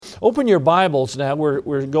Open your Bibles now.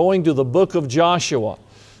 We're going to the book of Joshua.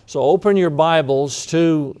 So open your Bibles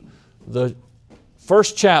to the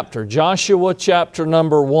first chapter. Joshua chapter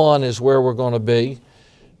number 1 is where we're going to be.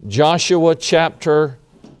 Joshua chapter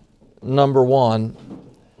number 1.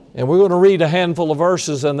 And we're going to read a handful of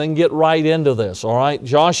verses and then get right into this, all right?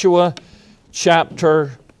 Joshua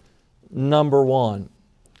chapter number 1,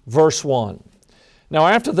 verse 1. Now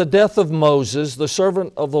after the death of Moses, the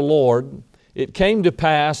servant of the Lord, it came to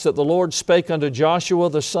pass that the Lord spake unto Joshua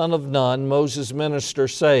the son of Nun, Moses' minister,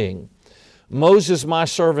 saying, Moses my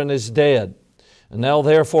servant is dead. And now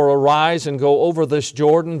therefore arise and go over this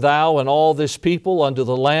Jordan, thou and all this people, unto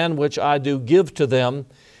the land which I do give to them,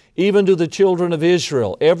 even to the children of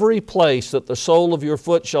Israel. Every place that the sole of your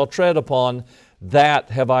foot shall tread upon, that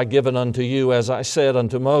have I given unto you, as I said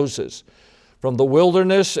unto Moses. From the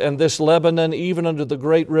wilderness and this Lebanon, even unto the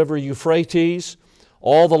great river Euphrates,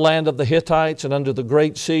 all the land of the Hittites, and unto the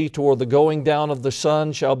great sea, toward the going down of the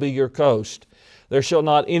sun, shall be your coast. There shall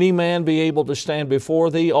not any man be able to stand before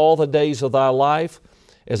thee all the days of thy life.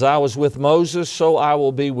 As I was with Moses, so I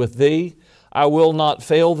will be with thee. I will not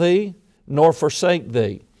fail thee, nor forsake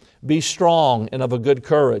thee. Be strong and of a good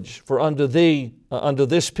courage, for unto thee, unto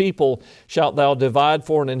this people shalt thou divide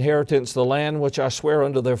for an inheritance the land which I swear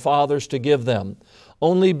unto their fathers to give them.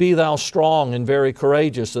 Only be thou strong and very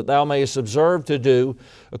courageous, that thou mayest observe to do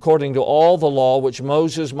according to all the law which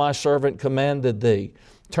Moses my servant commanded thee.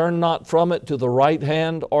 Turn not from it to the right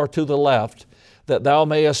hand or to the left, that thou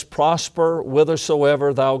mayest prosper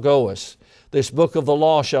whithersoever thou goest. This book of the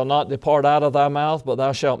law shall not depart out of thy mouth, but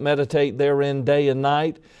thou shalt meditate therein day and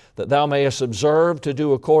night, that thou mayest observe to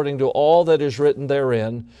do according to all that is written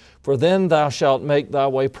therein. For then thou shalt make thy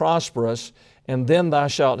way prosperous, and then thou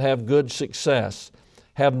shalt have good success.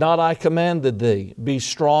 Have not I commanded thee? Be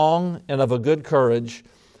strong and of a good courage.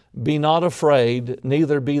 Be not afraid,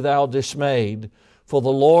 neither be thou dismayed. For the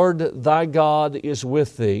Lord thy God is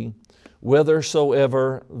with thee,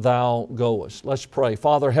 whithersoever thou goest. Let's pray.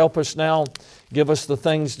 Father, help us now. Give us the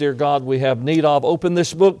things, dear God, we have need of. Open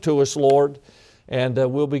this book to us, Lord, and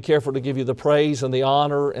we'll be careful to give you the praise and the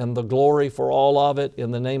honor and the glory for all of it.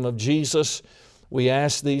 In the name of Jesus, we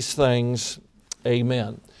ask these things.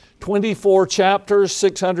 Amen. 24 chapters,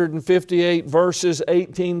 658 verses,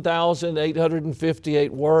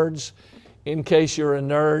 18,858 words. In case you're a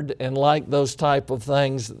nerd and like those type of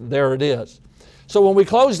things, there it is. So when we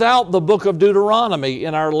closed out the book of Deuteronomy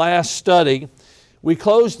in our last study, we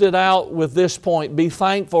closed it out with this point: be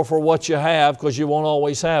thankful for what you have, because you won't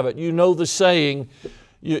always have it. You know the saying,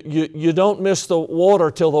 you don't miss the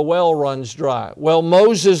water till the well runs dry. Well,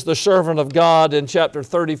 Moses, the servant of God, in chapter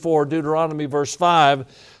 34, Deuteronomy verse 5,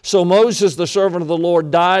 so Moses, the servant of the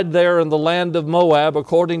Lord, died there in the land of Moab,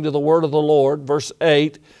 according to the word of the Lord. Verse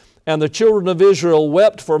 8, and the children of Israel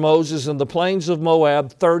wept for Moses in the plains of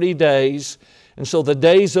Moab 30 days. And so the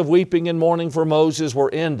days of weeping and mourning for Moses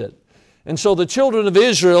were ended. And so the children of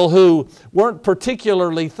Israel, who weren't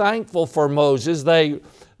particularly thankful for Moses, they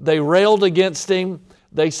railed against him.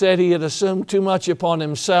 They said he had assumed too much upon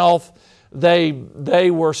himself.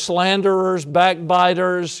 They were slanderers,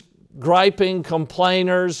 backbiters, griping,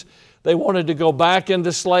 complainers. They wanted to go back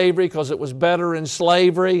into slavery because it was better in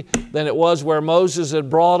slavery than it was where Moses had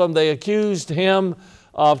brought them. They accused him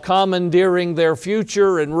of commandeering their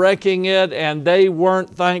future and wrecking it, and they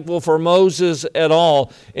weren't thankful for Moses at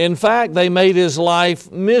all. In fact, they made his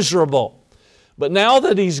life miserable. But now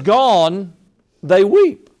that he's gone, they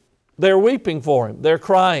weep. They're weeping for him. They're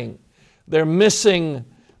crying. They're missing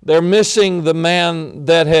the man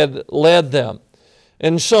that had led them.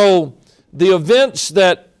 And so the events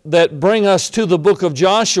that bring us to the book of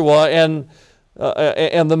Joshua and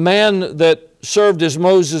the man that served as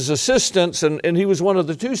Moses' assistant, and he was one of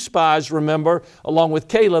the two spies, remember, along with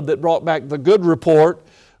Caleb, that brought back the good report,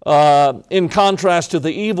 in contrast to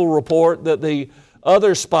the evil report that the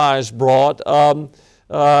other spies brought.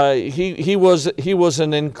 He was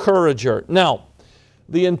an encourager. Now,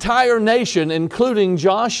 the entire nation, including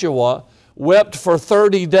Joshua, wept for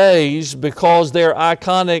 30 days because their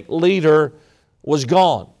iconic leader was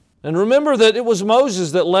gone. And remember that it was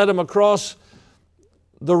Moses that led them across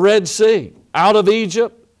the Red Sea, out of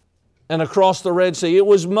Egypt and across the Red Sea. It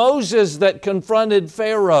was Moses that confronted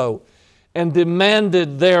Pharaoh and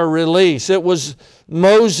demanded their release. It was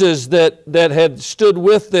Moses that had stood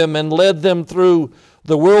with them and led them through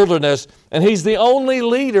the wilderness. And he's the only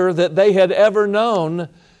leader that they had ever known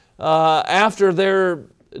after their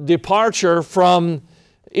departure from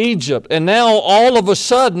Egypt. And now all of a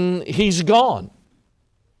sudden he's gone.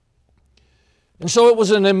 And so it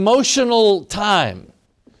was an emotional time,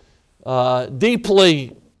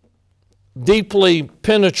 deeply deeply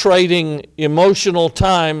penetrating emotional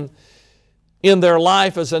time in their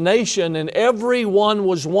life as a nation, and everyone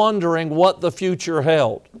was wondering what the future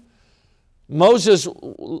held. Moses,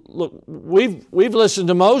 look, we've listened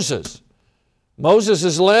to Moses. Moses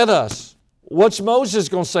has led us. What's Moses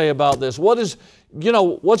going to say about this? What's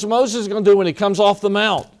Moses going to do when he comes off the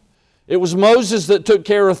mount? It was Moses that took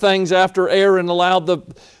care of things after Aaron allowed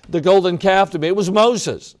the golden calf to be. It was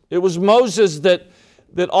Moses. It was Moses that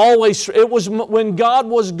always, it was when God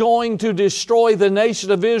was going to destroy the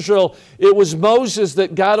nation of Israel, it was Moses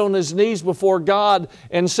that got on his knees before God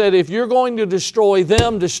and said, if you're going to destroy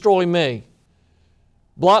them, destroy me.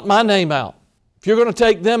 Blot my name out. If you're going to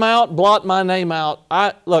take them out, blot my name out.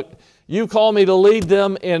 Look, you call me to lead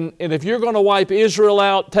them, and if you're going to wipe Israel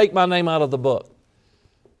out, take my name out of the book.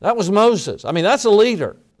 That was Moses. I mean, that's a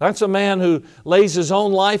leader. That's a man who lays his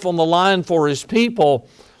own life on the line for his people.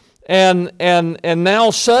 And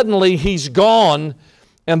now suddenly he's gone,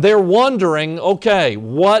 and they're wondering, okay,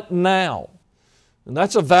 what now? And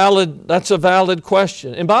that's a valid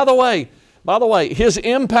question. And by the way, his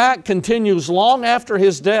impact continues long after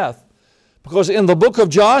his death, because in the book of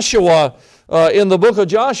Joshua,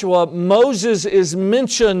 Moses is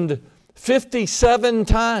mentioned 57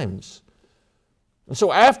 times. And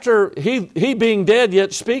so after he being dead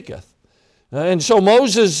yet speaketh. And so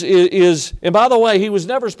Moses is, and by the way, he was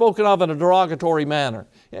never spoken of in a derogatory manner.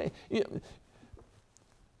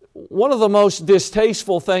 One of the most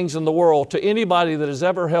distasteful things in the world to anybody that has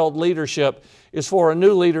ever held leadership is for a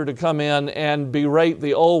new leader to come in and berate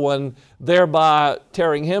the old one, thereby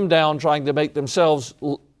tearing him down, trying to make themselves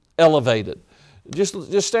elevated.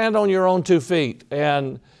 Just stand on your own 2 feet.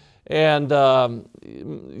 And the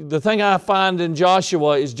thing I find in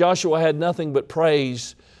Joshua is Joshua had nothing but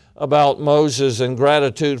praise about Moses and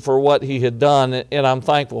gratitude for what he had done, and I'm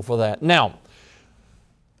thankful for that. Now,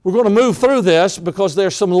 we're going to move through this because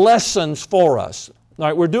there's some lessons for us. All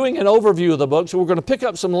right, we're doing an overview of the book, so we're going to pick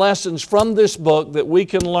up some lessons from this book that we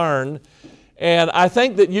can learn. And I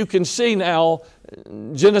think that you can see now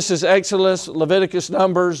Genesis, Exodus, Leviticus,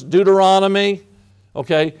 Numbers, Deuteronomy.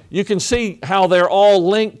 Okay, you can see how they're all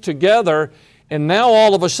linked together. And now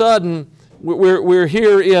all of a sudden, we're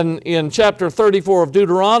here in chapter 34 of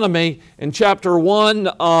Deuteronomy and chapter 1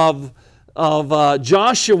 of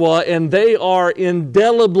Joshua, and they are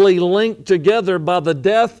indelibly linked together by the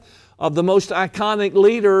death of the most iconic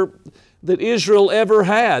leader that Israel ever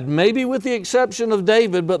had, maybe with the exception of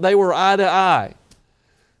David, but they were eye to eye.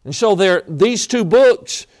 And so these two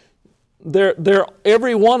books, they're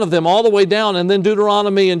every one of them all the way down, and then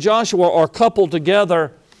Deuteronomy and Joshua are coupled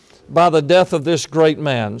together by the death of this great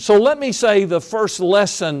man. So let me say the first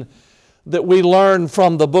lesson that we learn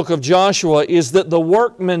from the book of Joshua is that the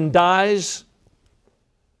workman dies,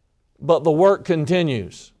 but the work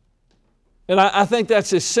continues. And I think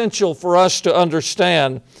that's essential for us to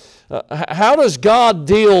understand. How does God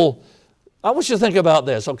deal? I want you to think about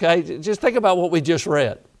this, okay? Just think about what we just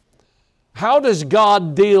read. How does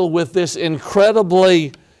God deal with this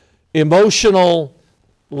incredibly emotional,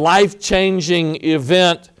 life-changing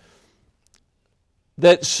event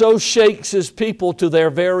that so shakes His people to their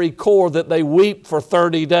very core that they weep for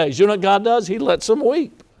 30 days? You know what God does? He lets them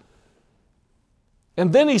weep.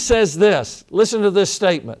 And then He says this. Listen to this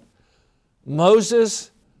statement. Moses,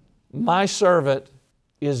 my servant,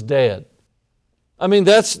 is dead. I mean,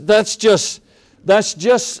 that's just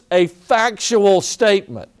a factual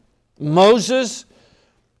statement. Moses,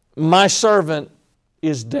 my servant,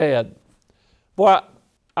 is dead. Boy,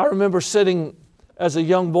 I remember sitting as a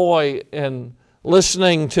young boy and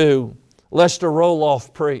listening to Lester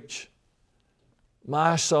Roloff preach.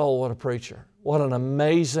 My soul, what a preacher. What an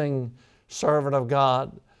amazing servant of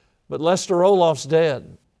God. But Lester Roloff's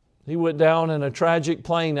dead. He went down in a tragic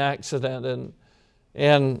plane accident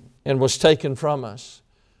and was taken from us.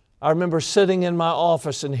 I remember sitting in my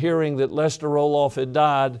office and hearing that Lester Roloff had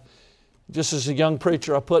died. Just as a young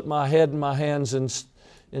preacher, I put my head in my hands and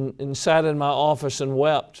sat in my office and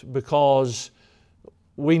wept because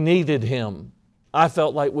we needed him. I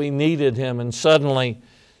felt like we needed him, and suddenly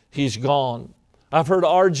he's gone. I've heard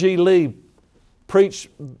R.G. Lee preach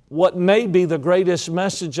what may be the greatest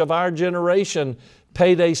message of our generation,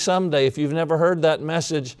 Payday Someday. If you've never heard that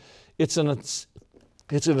message, it's an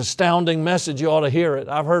astounding message. You ought to hear it.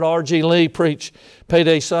 I've heard R.G. Lee preach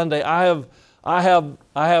Payday Sunday. I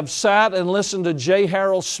have sat and listened to J.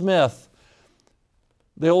 Harold Smith,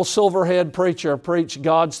 the old silverhead preacher, preach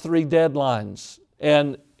God's 3 deadlines.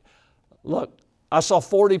 And look, I saw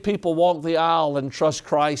 40 people walk the aisle and trust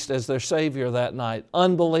Christ as their Savior that night.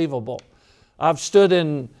 Unbelievable. I've stood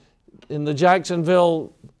in the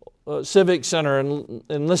Jacksonville Civic Center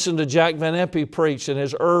and listened to Jack Van Impe preach in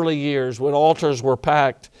his early years when altars were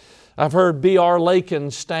packed. I've heard B.R.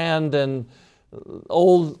 Lakin stand, and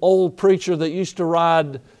old preacher that used to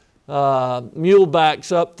ride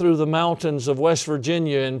mulebacks up through the mountains of West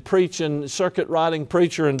Virginia and preach, and circuit riding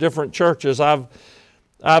preacher in different churches. I've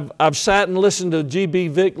sat and listened to G.B.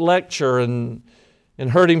 Vick lecture and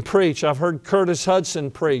heard him preach. I've heard Curtis Hudson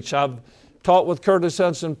preach. I've talked with Curtis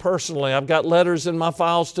Hudson personally. I've got letters in my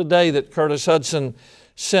files today that Curtis Hudson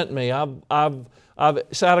sent me. I've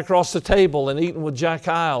sat across the table and eaten with Jack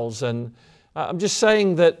Iles, and I'm just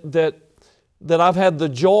saying that I've had the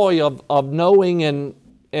joy of knowing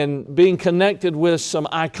and being connected with some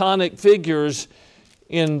iconic figures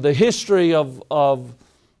in the history of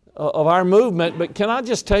our movement. But can I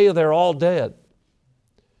just tell you, they're all dead.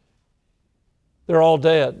 They're all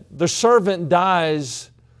dead. The servant dies,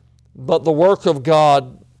 but the work of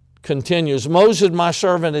God continues. Moses, my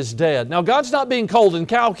servant, is dead. Now, God's not being cold and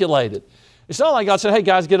calculated. It's not like God said, hey,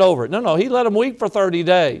 guys, get over it. No, He let them weep for 30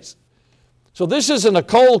 days. So this isn't a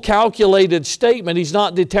cold, calculated statement. He's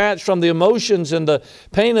not detached from the emotions and the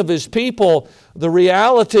pain of His people. The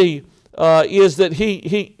reality is that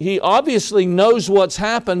he obviously knows what's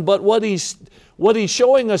happened, but what he's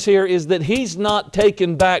showing us here is that He's not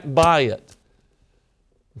taken back by it.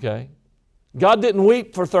 Okay? God didn't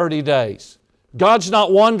weep for 30 days. God's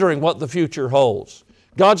not wondering what the future holds.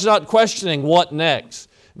 God's not questioning what next.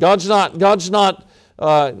 God's not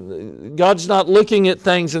looking at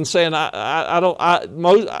things and saying, I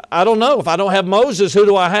don't know. If I don't have Moses, who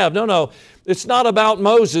do I have? No. It's not about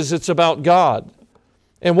Moses, it's about God.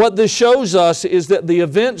 And what this shows us is that the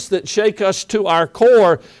events that shake us to our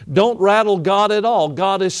core don't rattle God at all.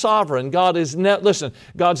 God is sovereign. God's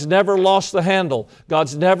never lost the handle.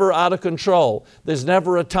 God's never out of control. There's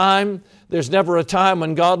never a time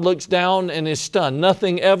when God looks down and is stunned.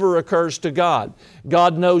 Nothing ever occurs to God.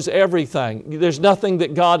 God knows everything. There's nothing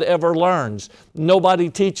that God ever learns.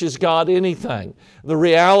 Nobody teaches God anything. The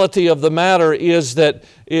reality of the matter is that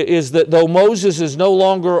though Moses is no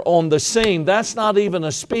longer on the scene, that's not even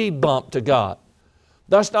a speed bump to God.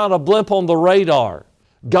 That's not a blip on the radar.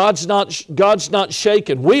 God's not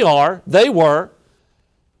shaken. We are. They were.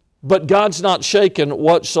 But God's not shaken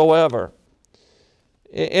whatsoever.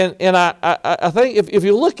 And I think if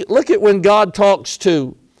you look at when God talks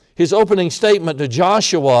to His opening statement to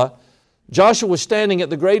Joshua was standing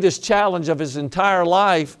at the greatest challenge of his entire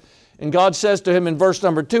life, and God says to him in verse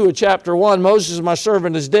number 2 of chapter 1, Moses, my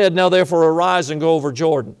servant, is dead. Now therefore arise and go over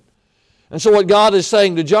Jordan. And so what God is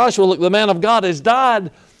saying to Joshua, look, the man of God has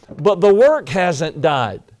died, but the work hasn't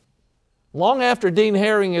died. Long after Dean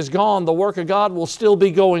Herring is gone, the work of God will still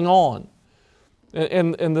be going on.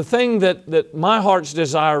 And the thing that my heart's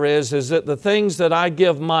desire is that the things that I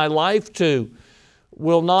give my life to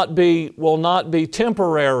will not be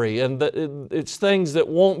temporary, and that it's things that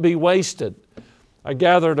won't be wasted. I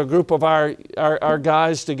gathered a group of our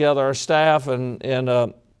guys together, our staff, and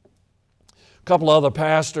a couple of other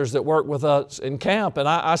pastors that work with us in camp, and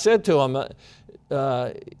I said to them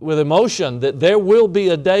with emotion that there will be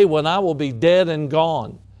a day when I will be dead and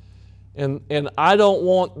gone. And I don't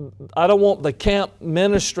want the camp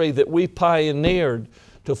ministry that we pioneered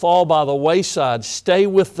to fall by the wayside. Stay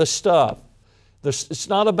with the stuff. It's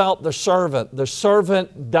not about the servant. The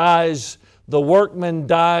servant dies, the workman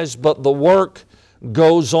dies, but the work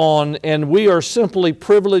goes on, and we are simply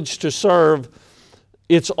privileged to serve.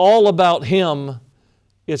 It's all about Him.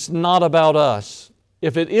 It's not about us.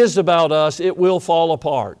 If it is about us, it will fall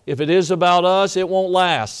apart. If it is about us, it won't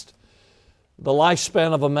last the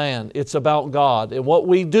lifespan of a man. It's about God. And what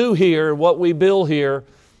we do here, what we build here,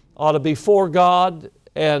 ought to be for God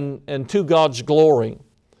and to God's glory.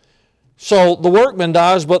 So the workman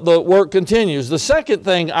dies, but the work continues. The second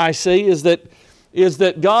thing I see is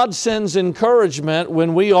that God sends encouragement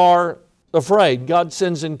when we are afraid. God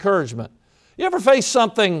sends encouragement. You ever face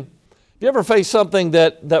something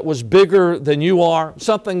that was bigger than you are?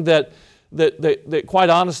 Something that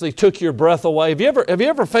quite honestly took your breath away? Have you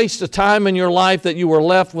ever faced a time in your life that you were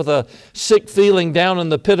left with a sick feeling down in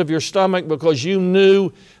the pit of your stomach because you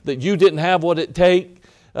knew that you didn't have what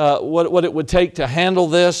it would take to handle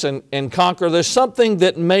this and conquer this? Something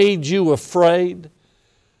that made you afraid?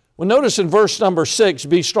 Well, notice in verse number 6,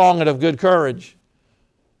 be strong and of good courage.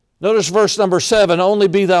 Notice verse number 7, only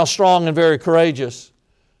be thou strong and very courageous.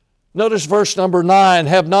 Notice verse number 9,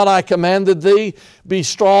 have not I commanded thee? Be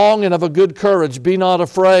strong and of a good courage. Be not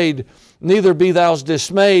afraid, neither be thou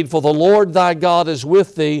dismayed, for the Lord thy God is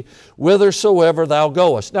with thee whithersoever thou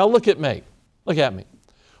goest. Now look at me. Look at me.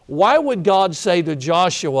 Why would God say to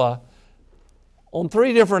Joshua on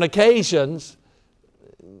 3 different occasions,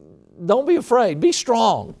 Don't be afraid. Be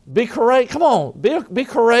strong. Be courageous. Come on, be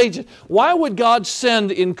courageous. Why would God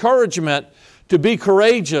send encouragement to be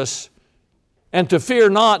courageous and to fear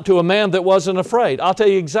not to a man that wasn't afraid? I'll tell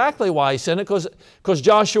you exactly why He sent it, because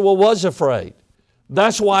Joshua was afraid.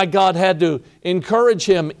 That's why God had to encourage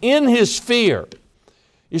him in his fear.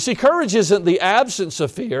 You see, courage isn't the absence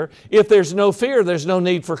of fear. If there's no fear, there's no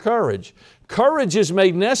need for courage. Courage is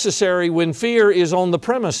made necessary when fear is on the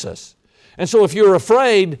premises. And so if you're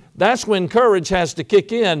afraid, that's when courage has to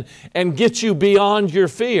kick in and get you beyond your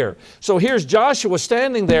fear. So here's Joshua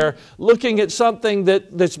standing there looking at something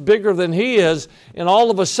that's bigger than he is, and all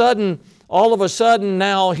of a sudden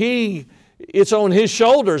now it's on his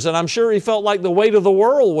shoulders, and I'm sure he felt like the weight of the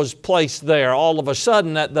world was placed there all of a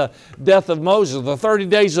sudden at the death of Moses. The 30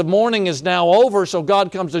 days of mourning is now over, so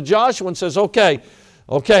God comes to Joshua and says, okay,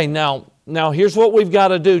 now here's what we've got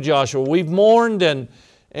to do, Joshua. We've mourned, and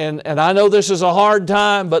I know this is a hard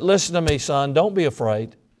time, but listen to me, son. Don't be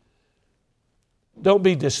afraid. Don't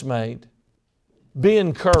be dismayed. Be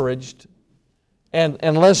encouraged, and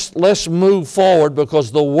let's move forward,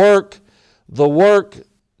 because the work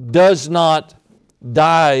does not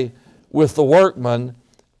die with the workman.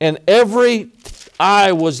 And every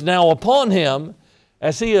eye was now upon him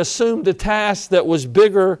as he assumed a task that was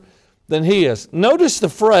bigger than he is. Notice the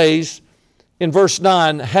phrase in verse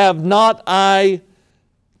 9, have not I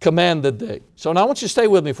commanded thee? So now I want you to stay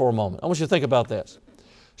with me for a moment. I want you to think about this.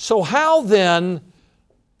 So how then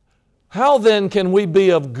can we be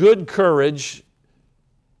of good courage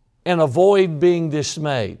and avoid being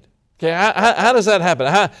dismayed? Okay, how does that happen?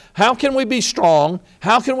 How can we be strong?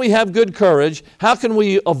 How can we have good courage? How can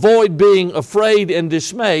we avoid being afraid and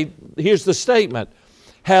dismayed? Here's the statement,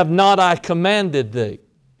 have not I commanded thee?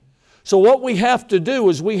 So what we have to do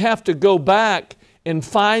is we have to go back and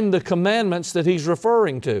find the commandments that he's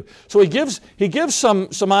referring to. So he gives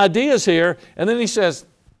some ideas here, and then he says,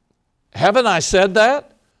 haven't I said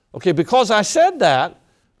that? Okay, because I said that,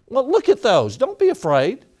 well, look at those. Don't be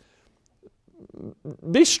afraid.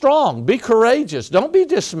 Be strong. Be courageous. Don't be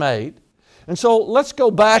dismayed. And so let's go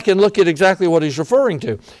back and look at exactly what he's referring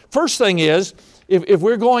to. First thing is, if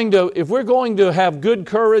we're going to have good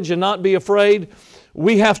courage and not be afraid,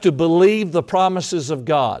 we have to believe the promises of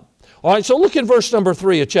God. All right, so look in verse number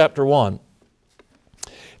 3 of chapter 1.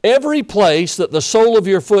 Every place that the sole of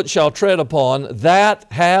your foot shall tread upon,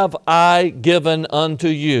 that have I given unto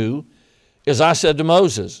you, as I said to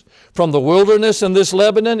Moses. From the wilderness and this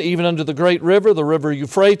Lebanon, even unto the great river, the river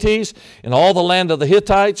Euphrates, and all the land of the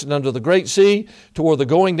Hittites, and unto the great sea, toward the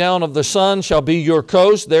going down of the sun shall be your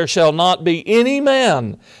coast. There shall not be any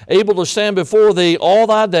man able to stand before thee all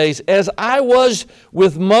thy days. As I was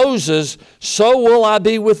with Moses, so will I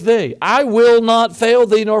be with thee. I will not fail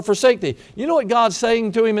thee nor forsake thee. You know what God's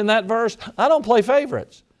saying to him in that verse? I don't play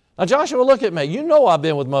favorites. Now Joshua, look at me. You know I've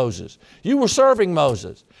been with Moses. You were serving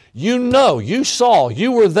Moses. You know, you saw,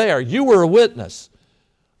 you were there, you were a witness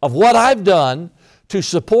of what I've done to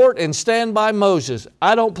support and stand by Moses.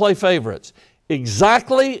 I don't play favorites.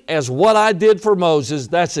 Exactly as what I did for Moses,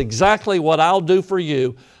 that's exactly what I'll do for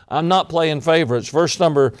you. I'm not playing favorites. Verse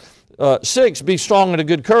number 6, be strong and of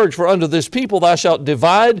good courage, for unto this people thou shalt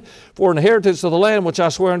divide for an inheritance of the land which I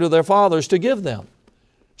swear unto their fathers to give them.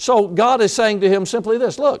 So God is saying to him simply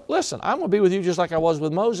this, look, listen, I'm going to be with you just like I was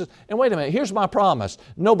with Moses. And wait a minute, here's my promise.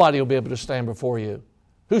 Nobody will be able to stand before you.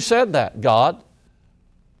 Who said that? God.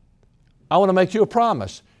 I want to make you a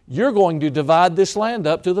promise. You're going to divide this land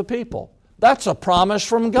up to the people. That's a promise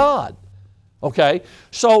from God. Okay?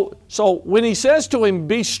 So when he says to him,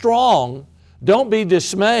 be strong, don't be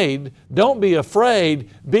dismayed, don't be afraid,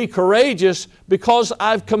 be courageous because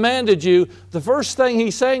I've commanded you, the first thing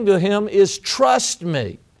he's saying to him is trust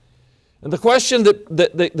me. And the question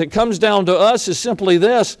that comes down to us is simply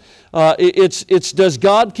this. It's does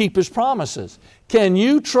God keep His promises? Can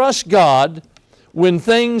you trust God when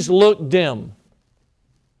things look dim?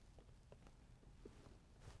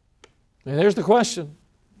 And there's the question.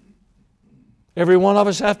 Every one of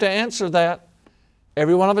us have to answer that.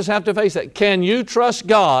 Every one of us have to face that. Can you trust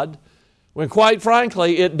God when, quite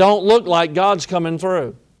frankly, it don't look like God's coming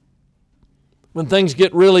through? When things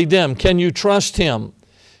get really dim, can you trust Him?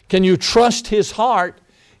 Can you trust His heart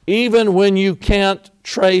even when you can't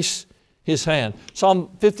trace His hand? Psalm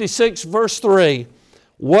 56 verse 3,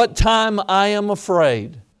 what time I am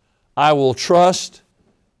afraid, I will trust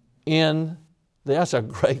in thee. That's a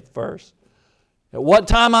great verse. At what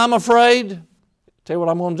time I'm afraid, tell you what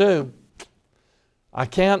I'm going to do. I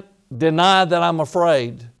can't deny that I'm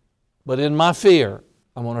afraid, but in my fear,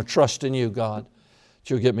 I'm going to trust in you, God, that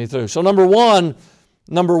you'll get me through. So number one,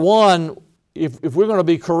 if we're going to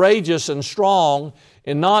be courageous and strong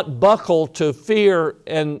and not buckle to fear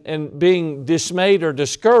and being dismayed or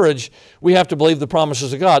discouraged, we have to believe the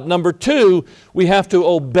promises of God. Number two, we have to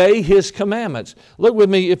obey His commandments. Look with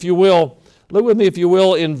me, if you will,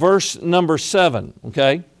 in verse number 7,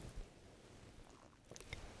 okay?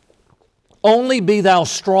 Only be thou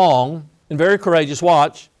strong and very courageous,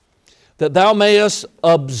 watch, that thou mayest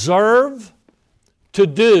observe to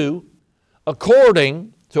do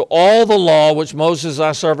according to all the law which Moses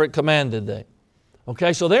thy servant commanded thee.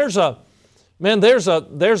 Okay, so there's a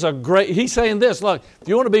great, he's saying this, look, if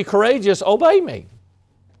you want to be courageous, obey me.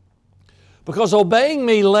 Because obeying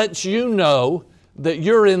me lets you know that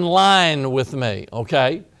you're in line with me,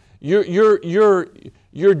 okay? You're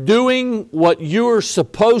doing what you're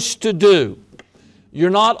supposed to do. You're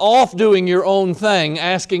not off doing your own thing,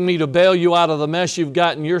 asking me to bail you out of the mess you've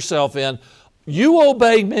gotten yourself in. You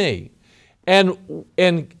obey me. And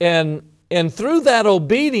through that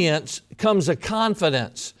obedience comes a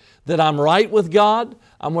confidence that I'm right with God,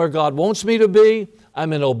 I'm where God wants me to be,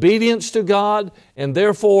 I'm in obedience to God, and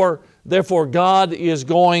therefore God is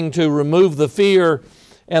going to remove the fear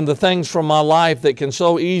and the things from my life that can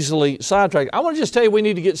so easily sidetrack. I want to just tell you, we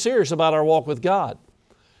need to get serious about our walk with God.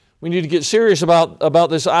 We need to get serious about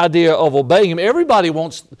this idea of obeying Him. Everybody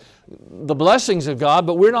wants the blessings of God,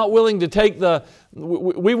 but we're not willing to take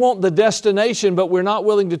we want the destination, but we're not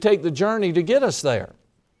willing to take the journey to get us there.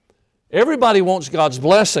 Everybody wants God's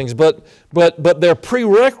blessings, but they're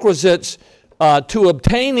prerequisites to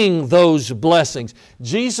obtaining those blessings.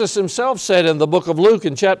 Jesus Himself said in the book of Luke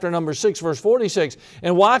in chapter number 6, verse 46,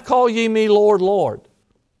 "And why call ye me Lord, Lord,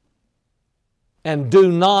 and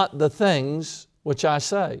do not the things which I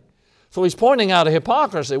say?" So He's pointing out a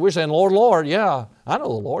hypocrisy. We're saying, Lord, Lord, yeah, I know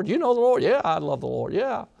the Lord. You know the Lord? Yeah, I love the Lord,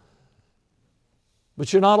 yeah.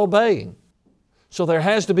 But you're not obeying. So there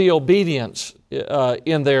has to be obedience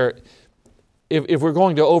in there if we're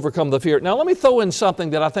going to overcome the fear. Now let me throw in something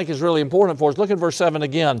that I think is really important for us. Look at verse 7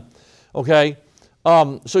 again, okay?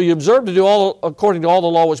 So you observe to do all according to all the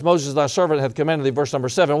law which Moses thy servant hath commanded thee. Verse number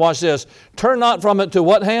 7, watch this. Turn not from it to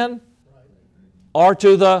what hand? Or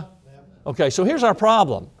to the... Okay, so here's our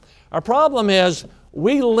problem. Our problem is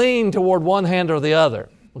we lean toward one hand or the other.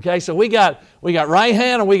 Okay, so we got right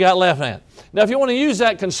hand and we got left hand. Now, if you want to use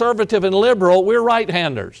that conservative and liberal, we're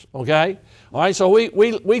right-handers. Okay, all right. So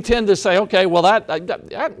we tend to say, okay, well that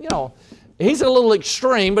you know, he's a little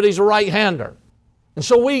extreme, but he's a right-hander, and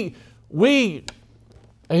so he's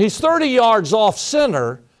 30 yards off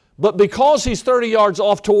center, but because he's 30 yards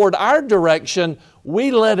off toward our direction,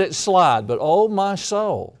 we let it slide. But oh my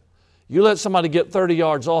soul. You let somebody get 30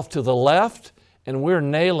 yards off to the left, and we're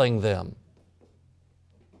nailing them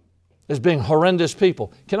as being horrendous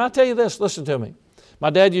people. Can I tell you this? Listen to me. My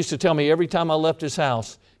dad used to tell me every time I left his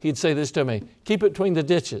house, he'd say this to me, keep it between the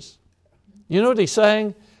ditches. You know what he's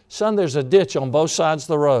saying? Son, there's a ditch on both sides of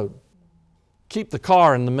the road. Keep the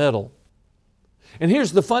car in the middle. And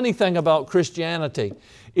here's the funny thing about Christianity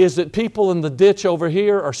is that people in the ditch over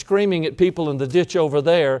here are screaming at people in the ditch over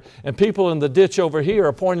there, and people in the ditch over here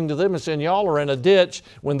are pointing to them and saying, y'all are in a ditch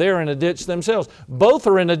when they're in a ditch themselves. Both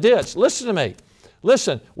are in a ditch. Listen to me.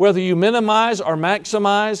 Listen, whether you minimize or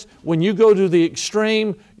maximize, when you go to the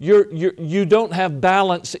extreme, you don't have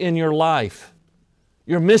balance in your life.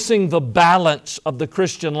 You're missing the balance of the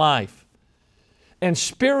Christian life. And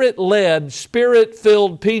Spirit-led,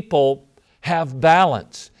 Spirit-filled people have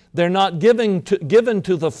balance. They're not given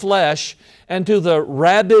to the flesh and to the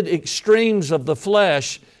rabid extremes of the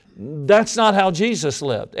flesh. That's not how Jesus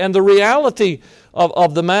lived. And the reality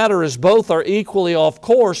of the matter is both are equally off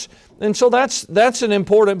course. And so that's an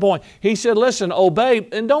important point. He said, listen, obey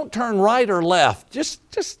and don't turn right or left.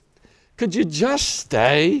 Could you just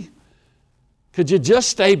stay? Could you just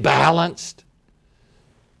stay balanced?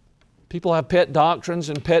 People have pet doctrines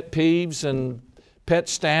and pet peeves and pet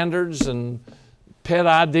standards and pet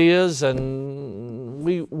ideas, and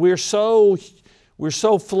we're so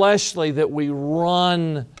fleshly that we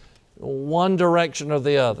run one direction or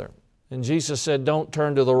the other. And Jesus said, don't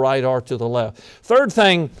turn to the right or to the left. Third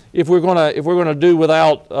thing, if we're going to do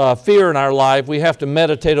without fear in our life, we have to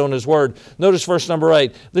meditate on His Word. Notice verse number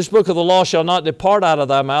 8. This book of the law shall not depart out of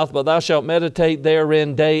thy mouth, but thou shalt meditate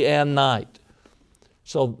therein day and night.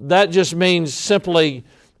 So that just means simply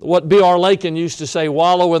what B.R. Lakin used to say,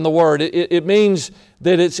 wallow in the Word. It means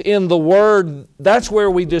that it's in the Word. That's where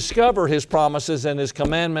we discover His promises and His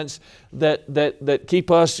commandments that keep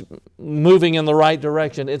us moving in the right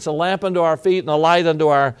direction. It's a lamp unto our feet and a light unto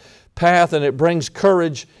our path, and it brings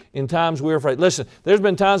courage in times we're afraid. Listen, there's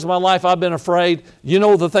been times in my life I've been afraid. You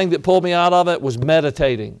know, the thing that pulled me out of it was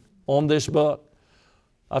meditating on this book.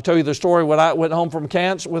 I'll tell you the story when I went home from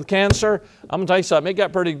with cancer. I'm going to tell you something. It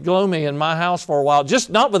got pretty gloomy in my house for a while. Just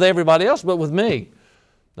not with everybody else, but with me.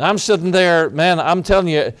 I'm sitting there, man, I'm telling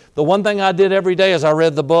you, the one thing I did every day is I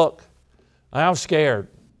read the book. I was scared.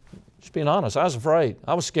 Just being honest, I was afraid.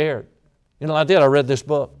 I was scared. You know what I did? I read this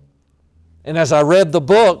book. And as I read the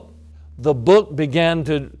book began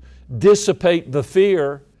to dissipate the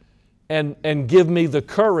fear and give me the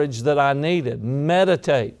courage that I needed.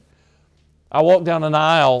 Meditate. I walked down an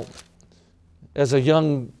aisle as a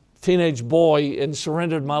young teenage boy and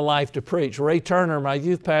surrendered my life to preach. Ray Turner, my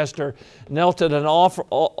youth pastor, knelt at an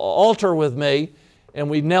altar with me, and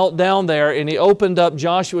we knelt down there, and he opened up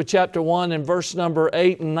Joshua chapter 1 and verse number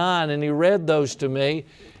 8 and 9, and he read those to me,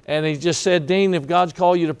 and he just said, Dean, if God's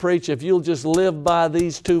called you to preach, if you'll just live by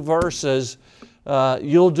these two verses,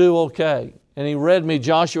 you'll do okay. And he read me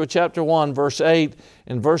Joshua chapter 1, verse 8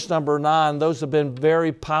 and verse number 9. Those have been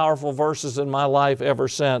very powerful verses in my life ever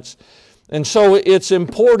since. And so it's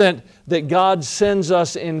important that God sends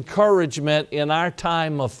us encouragement in our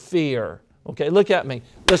time of fear. Okay, look at me.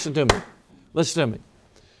 Listen to me. Listen to me.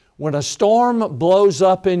 When a storm blows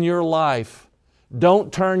up in your life,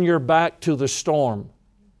 don't turn your back to the storm.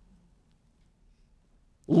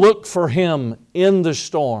 Look for Him in the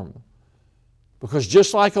storm. Because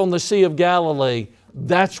just like on the Sea of Galilee,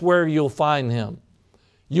 that's where you'll find Him.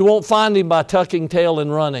 You won't find Him by tucking tail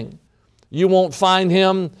and running. You won't find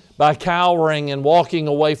Him by cowering and walking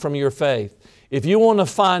away from your faith. If you want to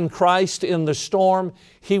find Christ in the storm,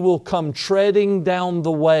 He will come treading down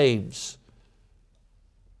the waves.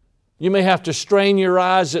 You may have to strain your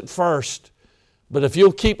eyes at first, but if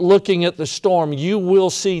you'll keep looking at the storm, you will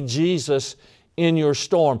see Jesus in your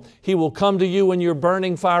storm. He will come to you in your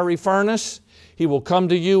burning fiery furnace. He will come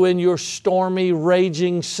to you in your stormy,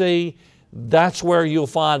 raging sea. That's where you'll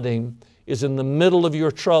find Him, is in the middle of your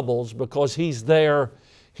troubles, because He's there.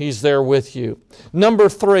 He's there with you. Number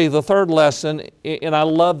 3, the third lesson, and I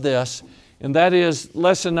love this, and that is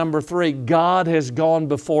lesson number 3, God has gone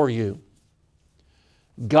before you.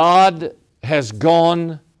 God has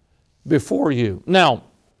gone before you. Now,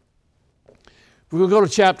 we'll go to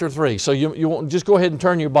chapter 3. So you just go ahead and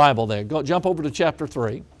turn your Bible there. Jump over to chapter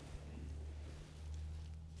 3.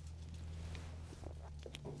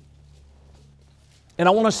 And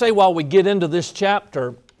I want to say while we get into this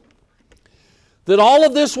chapter that all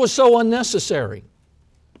of this was so unnecessary.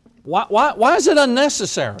 Why is it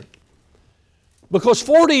unnecessary? Because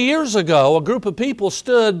 40 years ago, a group of people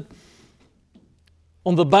stood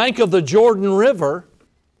on the bank of the Jordan River,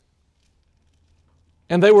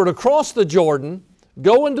 and they were to cross the Jordan,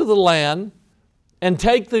 go into the land, and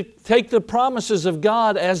take the promises of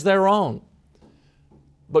God as their own.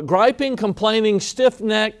 But griping, complaining,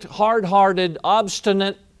 stiff-necked, hard-hearted,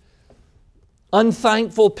 obstinate,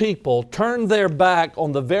 unthankful people turned their back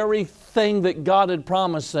on the very thing that God had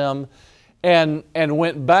promised them and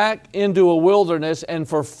went back into a wilderness, and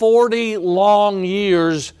for 40 long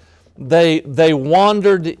years they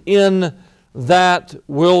wandered in that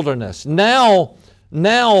wilderness. Now,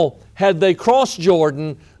 had they crossed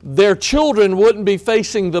Jordan, their children wouldn't be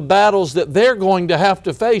facing the battles that they're going to have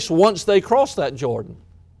to face once they cross that Jordan.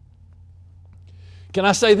 Can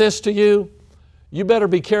I say this to you? You better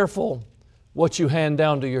be careful what you hand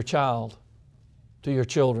down to your child, to your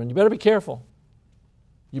children. You better be careful.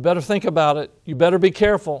 You better think about it. You better be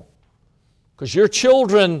careful. Because your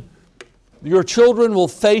children will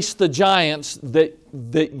face the giants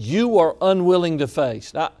that you are unwilling to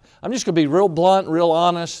face. Now, I'm just going to be real blunt, real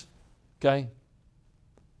honest, okay?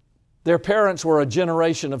 Their parents were a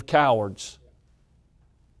generation of cowards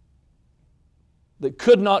that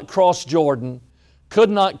could not cross Jordan, could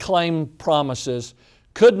not claim promises,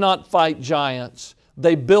 could not fight giants.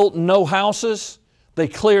 They built no houses. They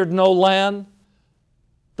cleared no land.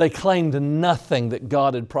 They claimed nothing that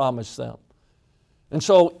God had promised them. And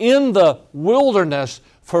so in the wilderness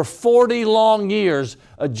for 40 long years,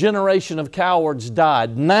 a generation of cowards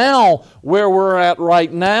died. Now, where we're at right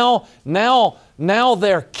now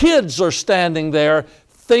their kids are standing there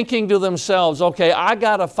thinking to themselves, okay, I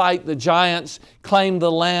got to fight the giants, claim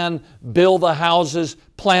the land, build the houses,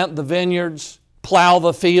 plant the vineyards, plow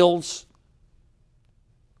the fields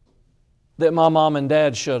that my mom and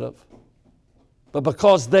dad should have. But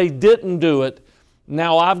because they didn't do it,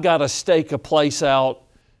 now I've got to stake a place out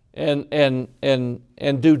and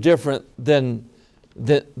do different than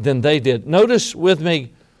they did. Notice with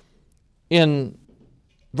me in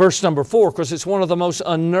verse number 4, because it's one of the most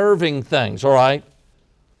unnerving things, all right?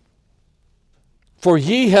 For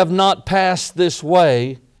ye have not passed this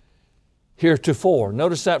way heretofore.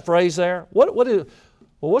 Notice that phrase there?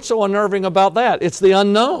 What's so unnerving about that? It's the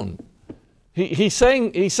unknown. He's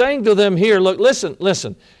saying to them here, look,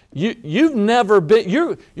 listen. You've never been,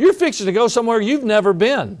 you're fixing to go somewhere you've never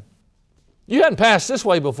been. You hadn't passed this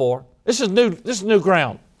way before. This is new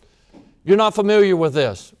ground. You're not familiar with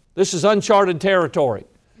this. This is uncharted territory.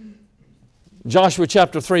 Joshua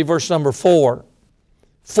chapter 3, verse number 4.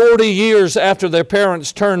 40 years after their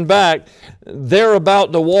parents turned back, they're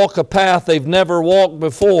about to walk a path they've never walked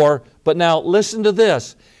before. But now listen to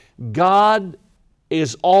this. God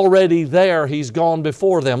is already there. He's gone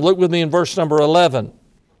before them. Look with me in verse number 11.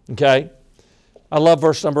 Okay? I love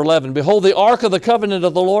verse number 11. Behold, the ark of the covenant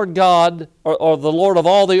of the Lord God, or the Lord of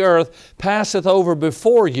all the earth, passeth over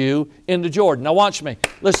before you into Jordan. Now watch me.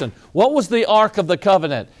 Listen, what was the ark of the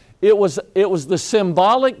covenant? It was the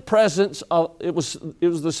symbolic presence of, it was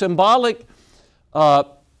the symbolic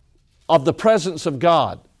of the presence of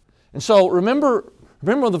God. And so remember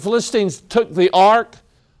when the Philistines took the ark?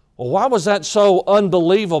 Well, why was that so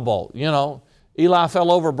unbelievable? You know, Eli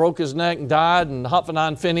fell over, broke his neck, and died, and Hophni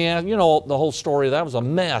and Phinehas, you know the whole story. That was a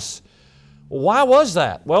mess. Why was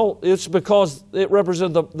that? Well, it's because it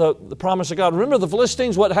represented the promise of God. Remember the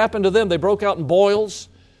Philistines, what happened to them? They broke out in boils.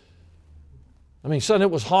 I mean, son, it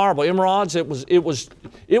was horrible. Emerods,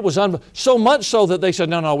 it was so much so that they said,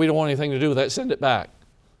 no, we don't want anything to do with that. Send it back.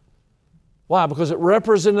 Why? Because it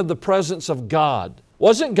represented the presence of God. It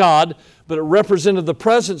wasn't God, but it represented the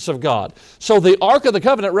presence of God. So the Ark of the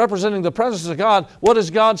Covenant representing the presence of God, what does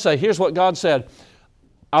God say? Here's what God said.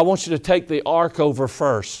 I want you to take the Ark over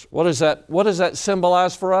first. What does that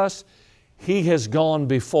symbolize for us? He has gone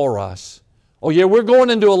before us. Oh yeah, we're going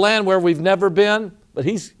into a land where we've never been, but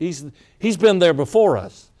He's been there before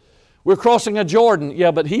us. We're crossing a Jordan, yeah,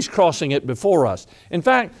 but He's crossing it before us. In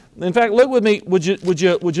fact, look with me. Would you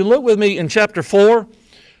look with me in chapter 4?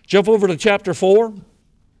 Jump over to chapter 4.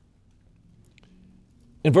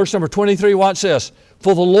 In verse number 23, watch this.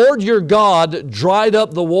 For the Lord your God dried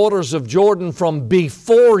up the waters of Jordan from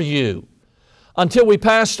before you until we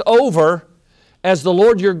passed over, as the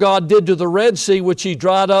Lord your God did to the Red Sea, which He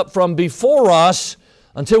dried up from before us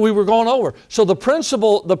until we were gone over. So the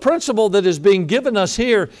principle that is being given us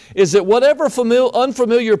here is that whatever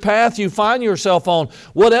unfamiliar path you find yourself on,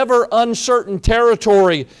 whatever uncertain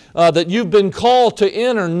territory that you've been called to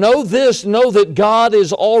enter, know that God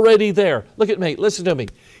is already there. Look at me, listen to me.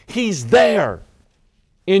 He's there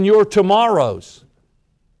in your tomorrows.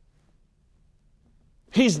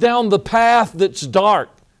 He's down the path that's dark.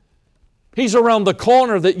 He's around the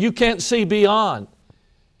corner that you can't see beyond.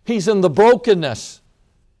 He's in the brokenness.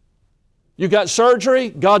 You got surgery,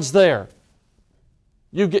 God's there.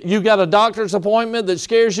 You got a doctor's appointment that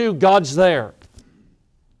scares you, God's there.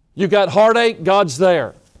 You got heartache, God's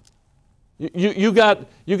there. You got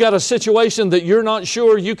a situation that you're not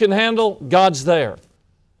sure you can handle, God's there.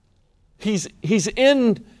 He's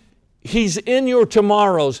in your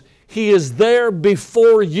tomorrows. He is there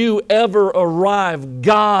before you ever arrive.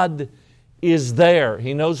 God is there.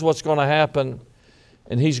 He knows what's going to happen,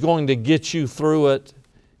 and He's going to get you through it.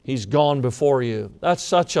 He's gone before you. That's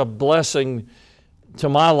such a blessing to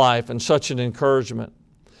my life and such an encouragement.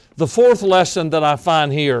 The fourth lesson that I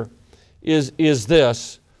find here is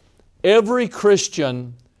this. Every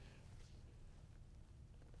Christian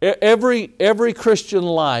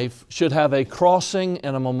life should have a crossing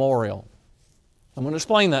and a memorial. I'm going to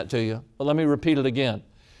explain that to you, but let me repeat it again.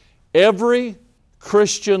 Every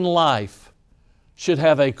Christian life should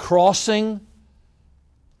have a crossing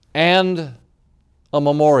and a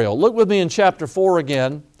memorial. Look with me in chapter 4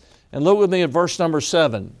 again, and look with me at verse number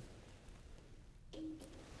 7.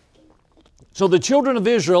 So the children of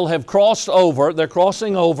Israel have crossed over, they're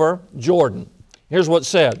crossing over Jordan. Here's what's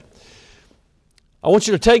said. I want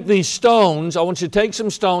you to take these stones, I want you to take some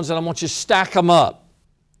stones, and I want you to stack them up.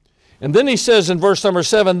 And then he says in verse number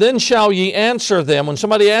 7, then shall ye answer them. When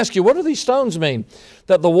somebody asks you, what do these stones mean?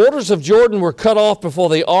 That the waters of Jordan were cut off before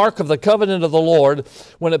the ark of the covenant of the Lord.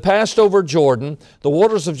 When it passed over Jordan, the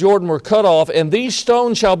waters of Jordan were cut off, and these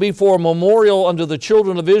stones shall be for a memorial unto the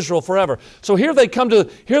children of Israel forever. So here they come to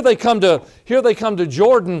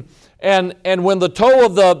Jordan, and when the toe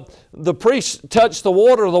of the priest touched the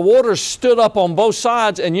water stood up on both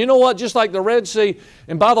sides. And you know what? Just like the Red Sea,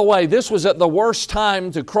 and by the way, this was at the worst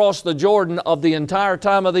time to cross the Jordan of the entire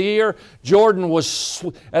time of the year. Jordan was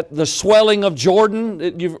at the swelling of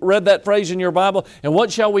Jordan. You've read that phrase in your Bible. And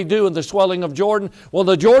what shall we do in the swelling of Jordan? Well,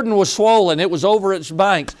 the Jordan was swollen. It was over its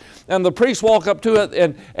banks. And the priests walk up to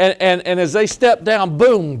it, and as they step down,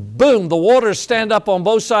 boom, boom, the waters stand up on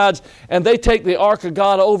both sides, and they take the ark of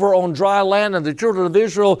God over on dry land, and the children of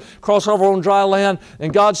Israel cross over on dry land.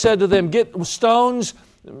 And God said to them, get stones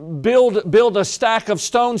build a stack of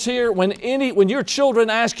stones here. When your children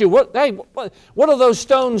ask you, what do those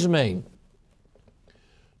stones mean?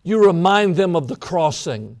 You remind them of the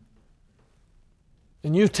crossing.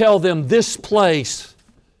 And you tell them this place,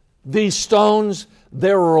 these stones,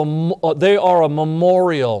 they are a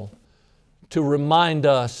memorial to remind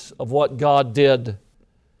us of what God did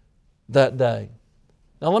that day.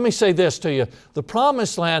 Now let me say this to you. The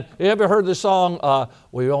Promised Land, you ever heard the song,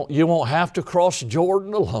 you won't have to cross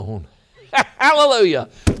Jordan alone? Hallelujah.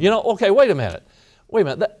 Okay, wait a minute.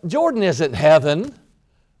 Jordan isn't heaven.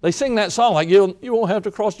 They sing that song like, you won't have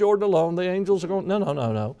to cross Jordan alone. The angels are going,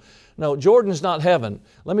 no. No, Jordan's not heaven.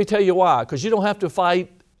 Let me tell you why. Because you don't have to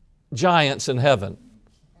fight giants in heaven.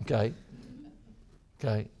 Okay?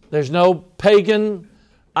 There's no pagan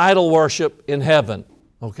idol worship in heaven.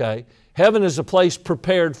 Okay? Heaven is a place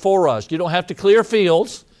prepared for us. You don't have to clear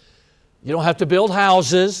fields. You don't have to build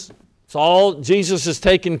houses. It's all, Jesus has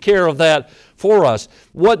taken care of that for us.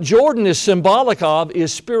 What Jordan is symbolic of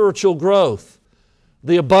is spiritual growth,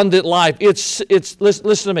 the abundant life. It's listen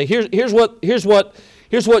to me. Here's what the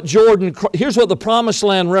Promised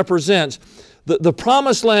Land represents. The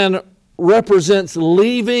Promised Land represents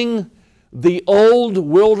leaving the old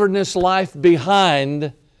wilderness life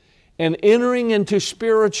behind and entering into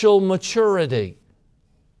spiritual maturity.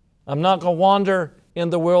 I'm not going to wander in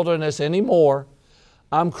the wilderness anymore.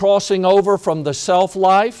 I'm crossing over from the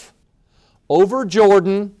self-life, over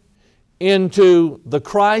Jordan, into the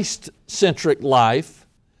Christ-centric life,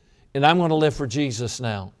 and I'm going to live for Jesus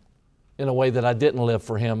now in a way that I didn't live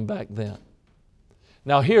for Him back then.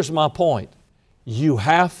 Now here's my point. You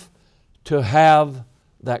have to have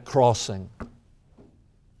that crossing.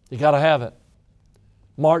 You got to have it.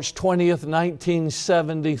 March 20th,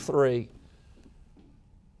 1973.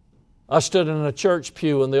 I stood in a church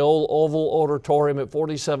pew in the old Oval Auditorium at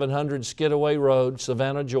 4700 Skidaway Road,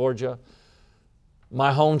 Savannah, Georgia.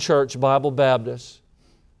 My home church, Bible Baptist.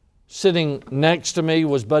 Sitting next to me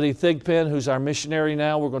was Buddy Thigpen, who's our missionary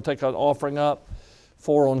now. We're going to take an offering up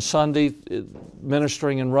for on Sunday,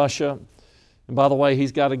 ministering in Russia. And by the way,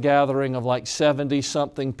 he's got a gathering of like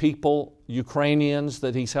 70-something people, Ukrainians,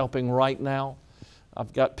 that he's helping right now.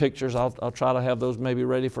 I've got pictures. I'll try to have those maybe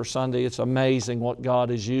ready for Sunday. It's amazing what God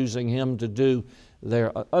is using him to do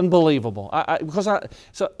there. Unbelievable. Because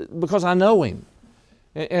I know him.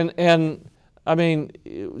 And I mean,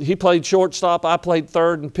 he played shortstop. I played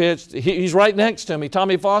third and pitched. He's right next to me.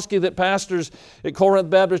 Tommy Foskey, that pastors at Corinth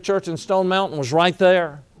Baptist Church in Stone Mountain, was right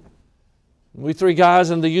there. We three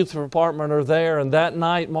guys in the youth department are there. And that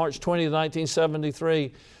night, March 20,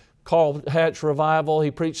 1973, called Hatch Revival.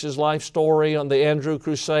 He preached his life story on the Andrew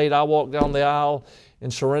Crusade. I walked down the aisle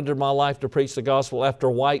and surrendered my life to preach the gospel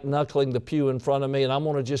after white-knuckling the pew in front of me. And I'm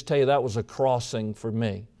going to just tell you, that was a crossing for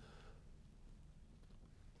me.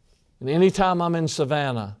 And anytime I'm in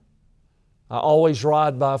Savannah, I always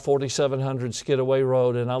ride by 4700 Skidaway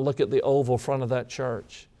Road, and I look at the oval front of that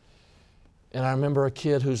church. And I remember a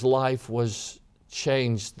kid whose life was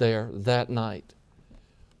changed there that night.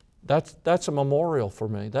 That's a memorial for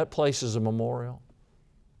me. That place is a memorial.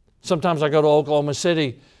 Sometimes I go to Oklahoma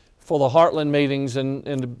City for the Heartland meetings and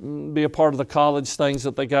to be a part of the college things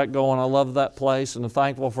that they got going. I love that place and I'm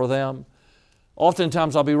thankful for them.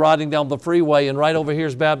 Oftentimes I'll be riding down the freeway and right over here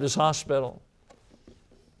is Baptist Hospital.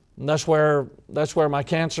 And that's where my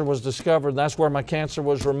cancer was discovered. That's where my cancer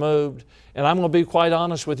was removed. And I'm going to be quite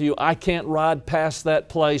honest with you, I can't ride past that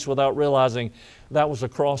place without realizing that was a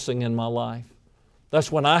crossing in my life. That's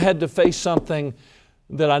when I had to face something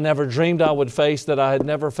that I never dreamed I would face, that I had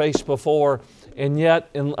never faced before. And yet,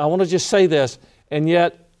 and I want to just say this, and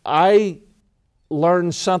yet I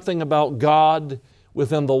learned something about God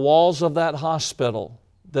within the walls of that hospital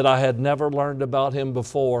that I had never learned about Him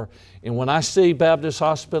before. And when I see Baptist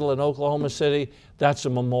Hospital in Oklahoma City, that's a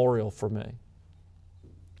memorial for me.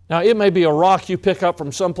 Now, it may be a rock you pick up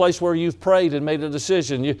from someplace where you've prayed and made a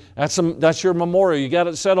decision. That's your memorial. You got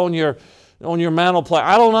it set on your mantle plate.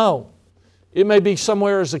 I don't know. It may be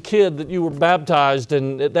somewhere as a kid that you were baptized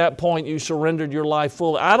and at that point you surrendered your life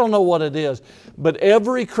fully. I don't know what it is. But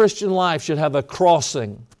every Christian life should have a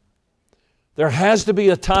crossing. There has to be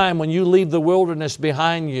a time when you leave the wilderness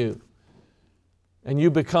behind you and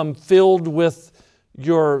you become filled with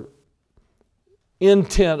your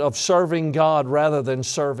intent of serving God rather than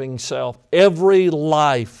serving self. Every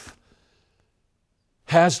life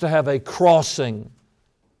has to have a crossing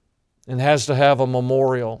and has to have a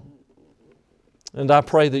memorial. And I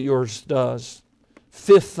pray that yours does.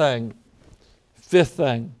 Fifth thing,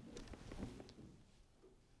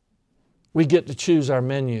 we get to choose our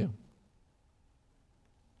menu.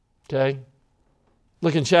 Okay?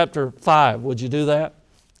 Look in chapter 5. Would you do that?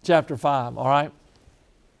 chapter 5, all right?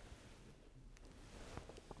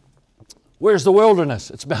 Where's the wilderness?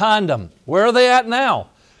 It's behind them. Where are they at now?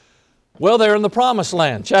 Well, they're in the promised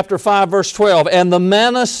land. Chapter 5, verse 12. And the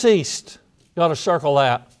manna ceased. You ought to circle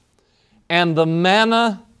that. And the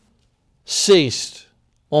manna ceased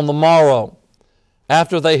on the morrow,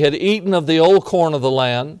 after they had eaten of the old corn of the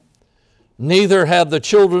land. Neither had the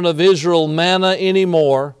children of Israel manna any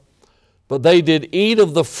more, but they did eat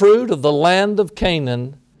of the fruit of the land of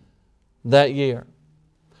Canaan that year.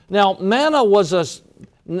 Now, manna was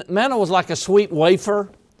like a sweet wafer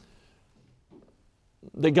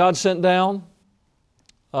that God sent down.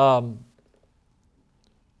 I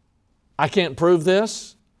can't prove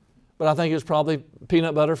this, but I think it's probably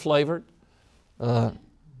peanut butter flavored,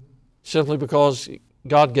 simply because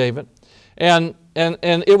God gave it. And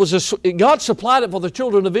it was God supplied it for the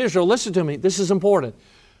children of Israel. Listen to me, this is important.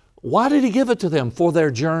 Why did He give it to them? For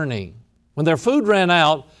their journey. When their food ran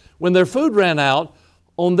out,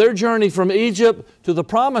 on their journey from Egypt to the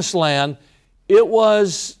Promised Land, it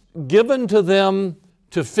was given to them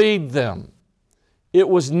to feed them. It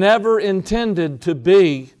was never intended to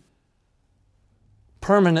be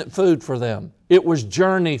permanent food for them. It was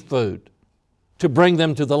journey food to bring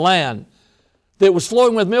them to the land. It was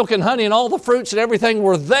flowing with milk and honey, and all the fruits and everything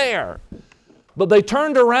were there. But they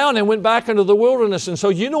turned around and went back into the wilderness. And so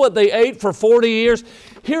you know what they ate for 40 years?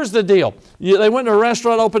 Here's the deal. They went to a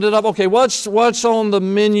restaurant, opened it up. Okay, what's on the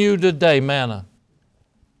menu today? Manna.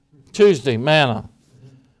 Tuesday, manna.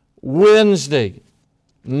 Wednesday,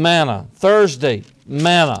 manna. Thursday,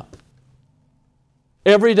 manna.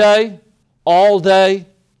 Every day, all day,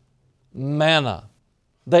 manna.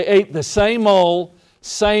 They ate the same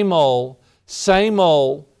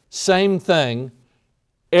thing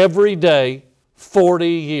every day, 40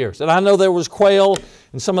 years. And I know there was quail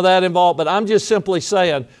and some of that involved, but I'm just simply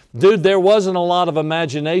saying, dude, there wasn't a lot of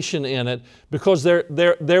imagination in it, because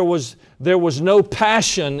there was no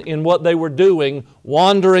passion in what they were doing,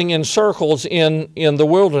 wandering in circles in the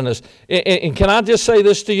wilderness. And can I just say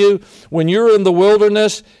this to you? When you're in the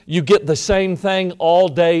wilderness, you get the same thing all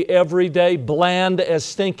day, every day, bland as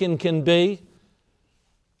stinking can be.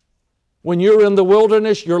 When you're in the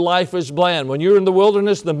wilderness, your life is bland. When you're in the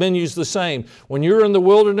wilderness, the menu's the same. When you're in the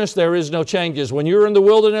wilderness, there is no changes. When you're in the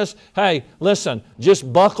wilderness, hey, listen,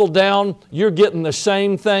 just buckle down. You're getting the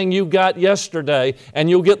same thing you got yesterday,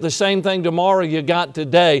 and you'll get the same thing tomorrow you got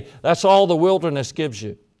today. That's all the wilderness gives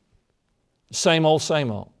you. Same old,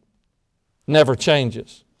 same old. Never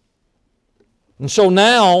changes. And so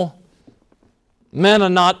now, manna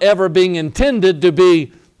not ever being intended to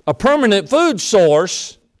be a permanent food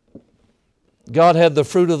source, God had the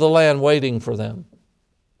fruit of the land waiting for them.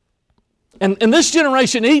 And this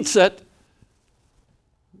generation eats it,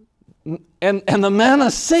 and the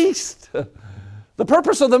manna ceased. The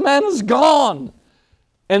purpose of the manna is gone.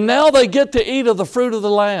 And now they get to eat of the fruit of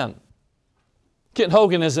the land. Kent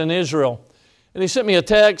Hogan is in Israel, and he sent me a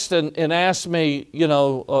text and asked me,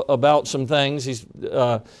 about some things. He's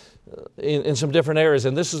in some different areas,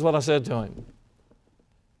 and this is what I said to him.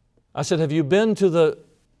 I said, have you been to the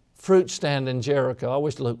fruit stand in Jericho? I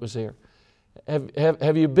wish Luke was here.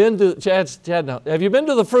 Have you been to Chad? No. Have you been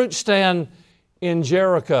to the fruit stand in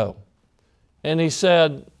Jericho? And he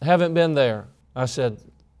said, haven't been there. I said,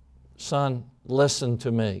 son, listen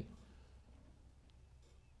to me.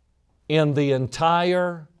 In the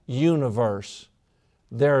entire universe,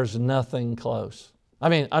 there's nothing close. I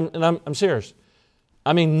mean, I'm serious.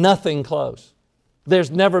 I mean, nothing close.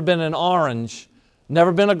 There's never been an orange,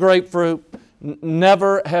 never been a grapefruit,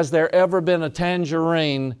 never has there ever been a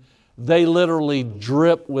tangerine. They literally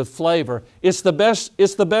drip with flavor. It's the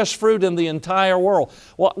best fruit in the entire world.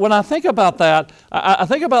 Well, when I think about that, I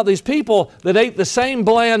think about these people that ate the same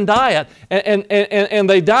bland diet and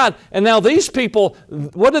they died. And now these people,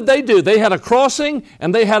 what did they do? They had a crossing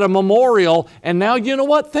and they had a memorial, and now you know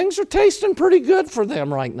what? Things are tasting pretty good for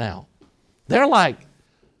them right now. They're like,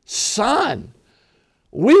 son,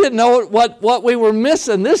 we didn't know what we were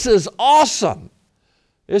missing. This is awesome.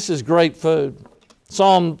 This is great food.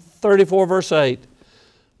 Psalm 34 verse 8,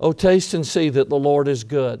 O taste and see that the Lord is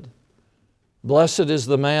good. Blessed is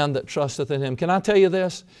the man that trusteth in Him. Can I tell you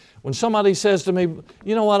this? When somebody says to me,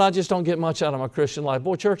 you know what, I just don't get much out of my Christian life.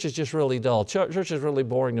 Boy, church is just really dull. Church is really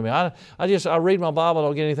boring to me. I read my Bible, I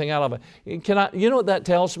don't get anything out of it. You know what that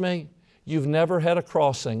tells me? You've never had a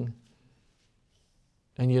crossing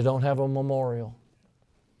and you don't have a memorial.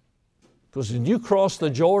 Because when you cross the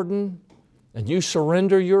Jordan and you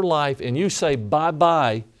surrender your life and you say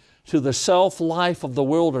bye-bye to the self-life of the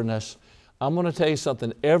wilderness, I'm going to tell you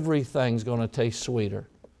something. Everything's going to taste sweeter.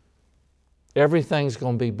 Everything's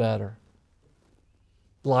going to be better.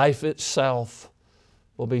 life itself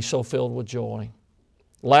will be so filled with joy.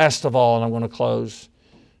 Last of all, and I'm going to close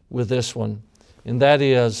with this one, and that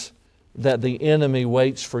is that the enemy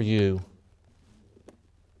waits for you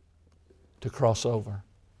to cross over.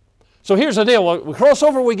 So here's the deal. We cross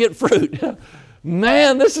over, we get fruit.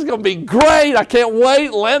 Man, this is going to be great. I can't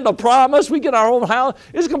wait. Land of promise. We get our own house.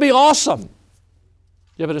 It's going to be awesome.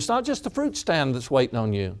 Yeah, but it's not just the fruit stand that's waiting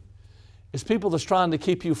on you. It's people that's trying to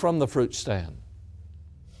keep you from the fruit stand.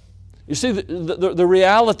 You see, the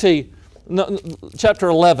reality, chapter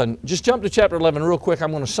 11, just jump to chapter 11 real quick.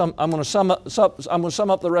 I'm going to sum up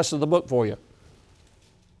the rest of the book for you.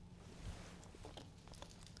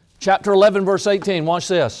 Chapter 11, verse 18, watch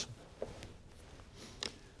this.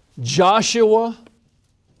 Joshua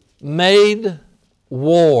made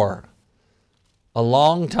war a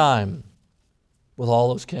long time with all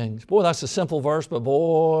those kings. Boy, that's a simple verse, but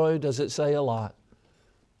boy, does it say a lot.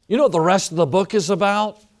 You know what the rest of the book is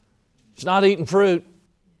about? It's not eating fruit.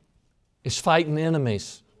 It's fighting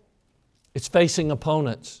enemies. It's facing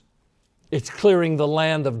opponents. It's clearing the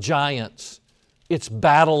land of giants. It's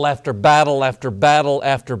battle after battle after battle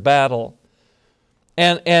after battle.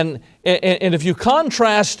 And if you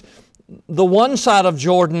contrast the one side of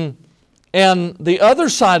Jordan and the other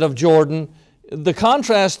side of Jordan, the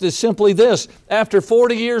contrast is simply this. After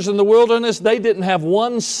 40 years in the wilderness, they didn't have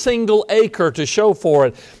one single acre to show for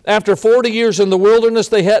it. After 40 years in the wilderness,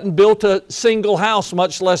 they hadn't built a single house,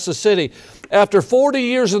 much less a city. After 40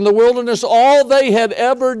 years in the wilderness, all they had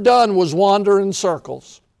ever done was wander in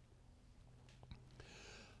circles.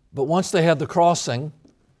 But once they had the crossing,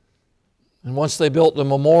 and once they built the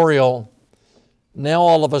memorial, now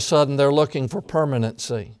all of a sudden they're looking for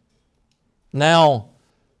permanency. Now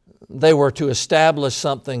they were to establish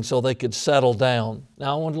something so they could settle down.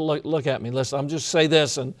 Now I want to look at me. Listen, I'm just say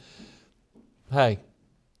this, and hey,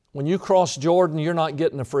 when you cross Jordan, you're not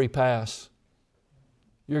getting a free pass.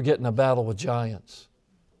 You're getting a battle with giants.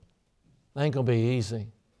 It ain't going to be easy.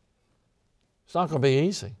 It's not going to be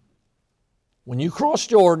easy. When you cross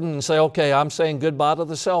Jordan and say, okay, I'm saying goodbye to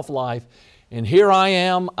the self-life, and here I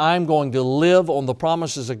am, I'm going to live on the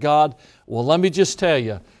promises of God. Well, let me just tell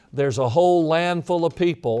you, there's a whole land full of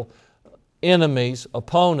people, enemies,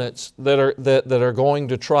 opponents, that are going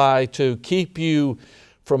to try to keep you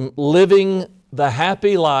from living the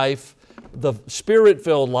happy life, the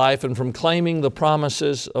Spirit-filled life, and from claiming the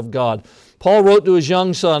promises of God. Paul wrote to his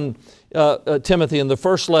young son, Timothy, in the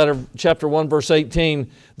first letter, chapter 1, verse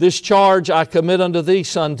 18, "This charge I commit unto thee,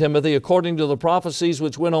 son Timothy, according to the prophecies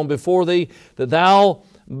which went on before thee, that thou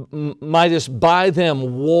mightest by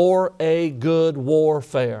them war a good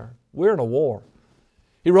warfare." We're in a war.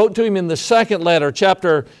 He wrote to him in the second letter,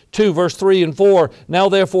 chapter 2, verse 3 and 4, "Now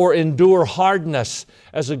therefore endure hardness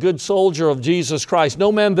as a good soldier of Jesus Christ.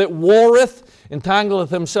 No man that warreth entangleth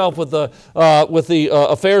himself with the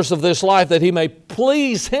affairs of this life, that he may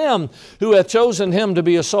please him who hath chosen him to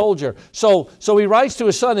be a soldier." So he writes to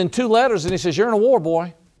his son in 2 letters, and he says, you're in a war,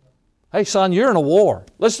 boy. Hey, son, you're in a war.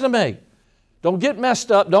 Listen to me. Don't get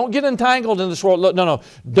messed up. Don't get entangled in this world. No.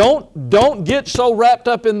 Don't get so wrapped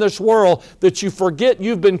up in this world that you forget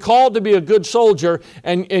you've been called to be a good soldier,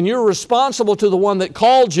 and you're responsible to the one that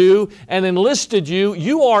called you and enlisted you.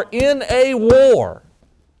 You are in a war.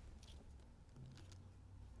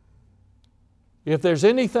 If there's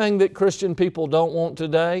anything that Christian people don't want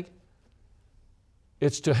today,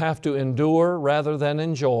 it's to have to endure rather than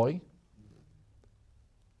enjoy.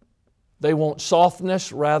 They want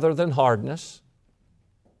softness rather than hardness.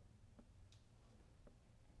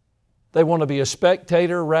 They want to be a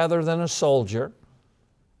spectator rather than a soldier.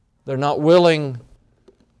 They're not willing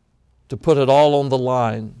to put it all on the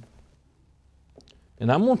line.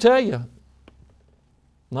 And I'm going to tell you, I'm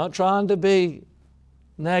not trying to be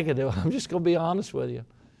negative. I'm just going to be honest with you.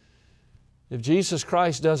 If Jesus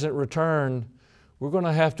Christ doesn't return, we're going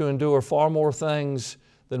to have to endure far more things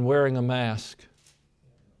than wearing a mask.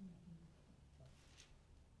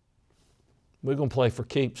 We're going to play for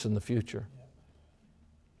keeps in the future.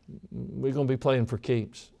 We're going to be playing for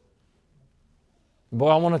keeps. Boy,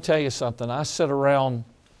 I want to tell you something. I sit around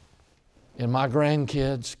and my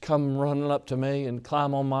grandkids come running up to me and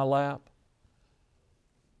climb on my lap.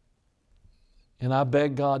 And I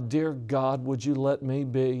beg God, dear God, would you let me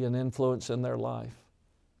be an influence in their life?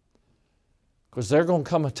 Because there's going to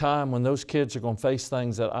come a time when those kids are going to face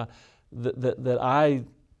things that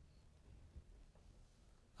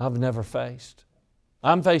I've never faced.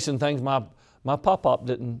 I'm facing things my pop-up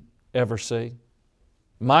didn't ever see.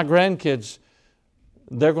 My grandkids,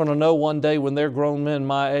 they're going to know one day when they're grown men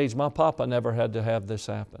my age, my papa never had to have this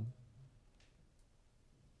happen.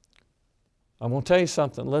 I'm going to tell you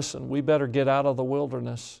something. Listen, we better get out of the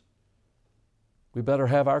wilderness. We better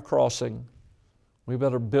have our crossing. We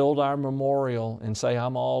better build our memorial and say,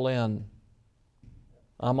 I'm all in.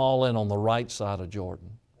 I'm all in on the right side of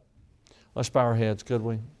Jordan. Let's bow our heads, could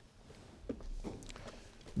we?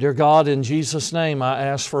 Dear God, in Jesus' name I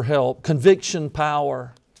ask for help. Conviction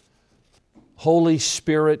power. Holy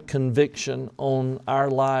Spirit conviction on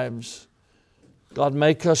our lives. God,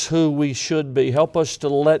 make us who we should be. Help us to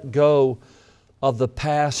let go of the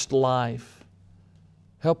past life.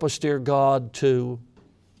 Help us, dear God, I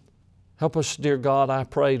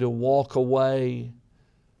pray, to walk away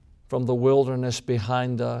from the wilderness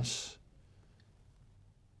behind us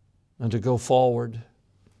and to go forward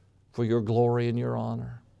for Your glory and Your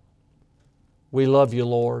honor. We love You,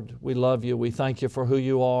 Lord. We love You. We thank You for who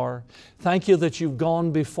You are. Thank You that You've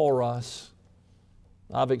gone before us.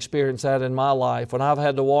 I've experienced that in my life. When I've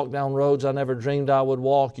had to walk down roads I never dreamed I would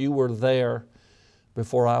walk, You were there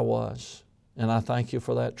before I was. And I thank You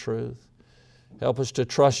for that truth. Help us to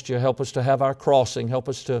trust You. Help us to have our crossing. Help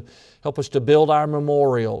us to build our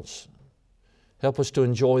memorials. Help us to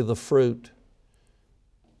enjoy the fruit.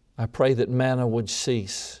 I pray that manna would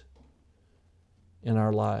cease in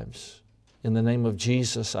our lives. In the name of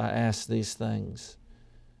Jesus, I ask these things.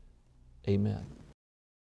 Amen.